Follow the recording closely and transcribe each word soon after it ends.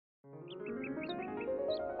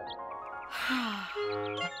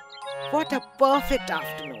What a perfect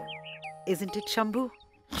afternoon. Isn't it, Shambu?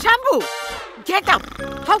 Shambu! Get up!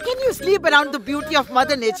 How can you sleep around the beauty of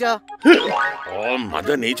Mother Nature? Oh,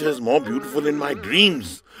 Mother Nature is more beautiful in my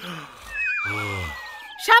dreams.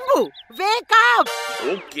 Shambu, wake up!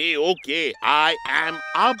 Okay. I am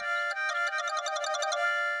up.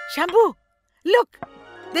 Shambu, look!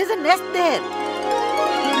 There's a nest there.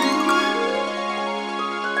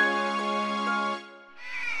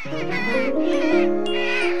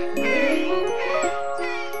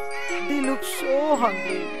 They look so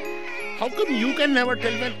hungry. How come you can never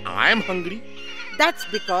tell when I am hungry? That's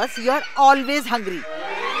because you're always hungry.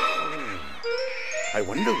 I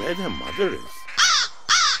wonder where their mother is.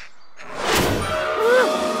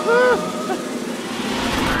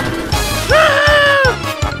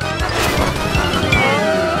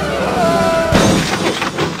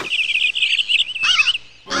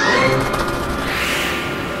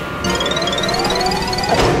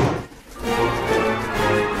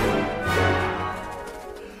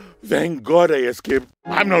 Thank God I escaped.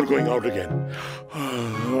 I'm not going out again.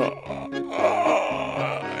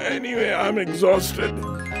 Anyway, I'm exhausted.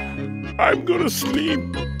 I'm gonna sleep.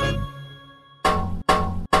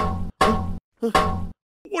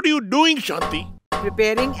 What are you doing, Shanti?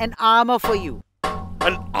 Preparing an armor for you.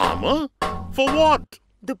 An armor? For what?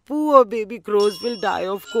 The poor baby crows will die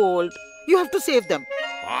of cold. You have to save them.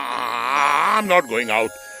 I'm not going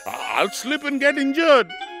out. I'll slip and get injured.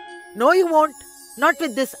 No, you won't. Not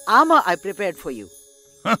with this armor I prepared for you.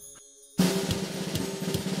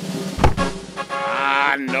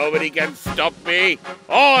 Nobody can stop me.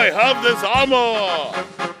 I have this armor.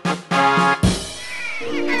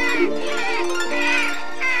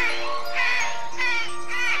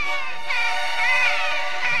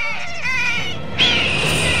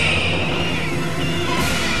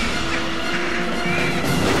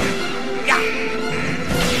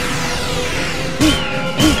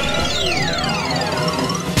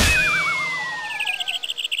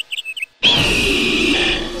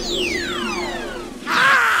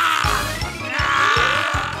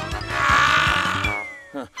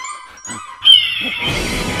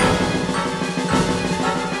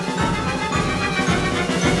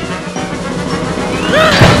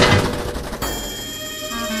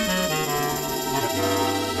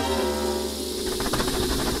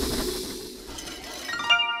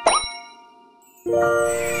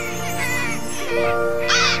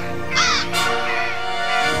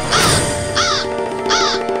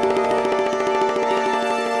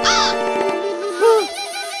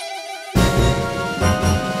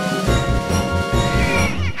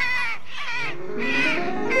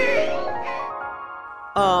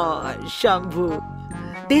 Oh,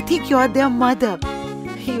 Shambu. They think you're their mother.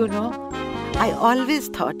 You know, I always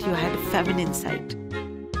thought you had a feminine side.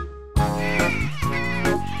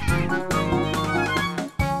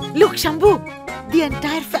 Look, Shambu. The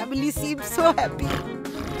entire family seems so happy.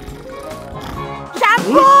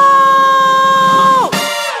 Shambu!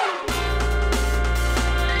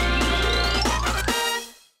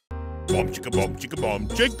 Bomb chicka bomb chicka bomb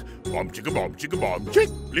chick. Bomb chicka bomb chicka bomb chick.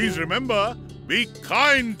 Please remember, be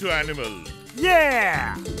kind to animals.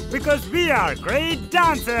 Yeah! Because we are great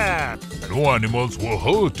dancers! No animals were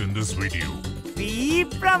hurt in this video. We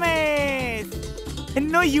promise!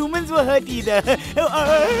 No humans were hurt either.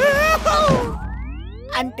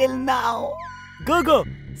 Until now. Go,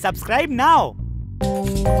 subscribe now.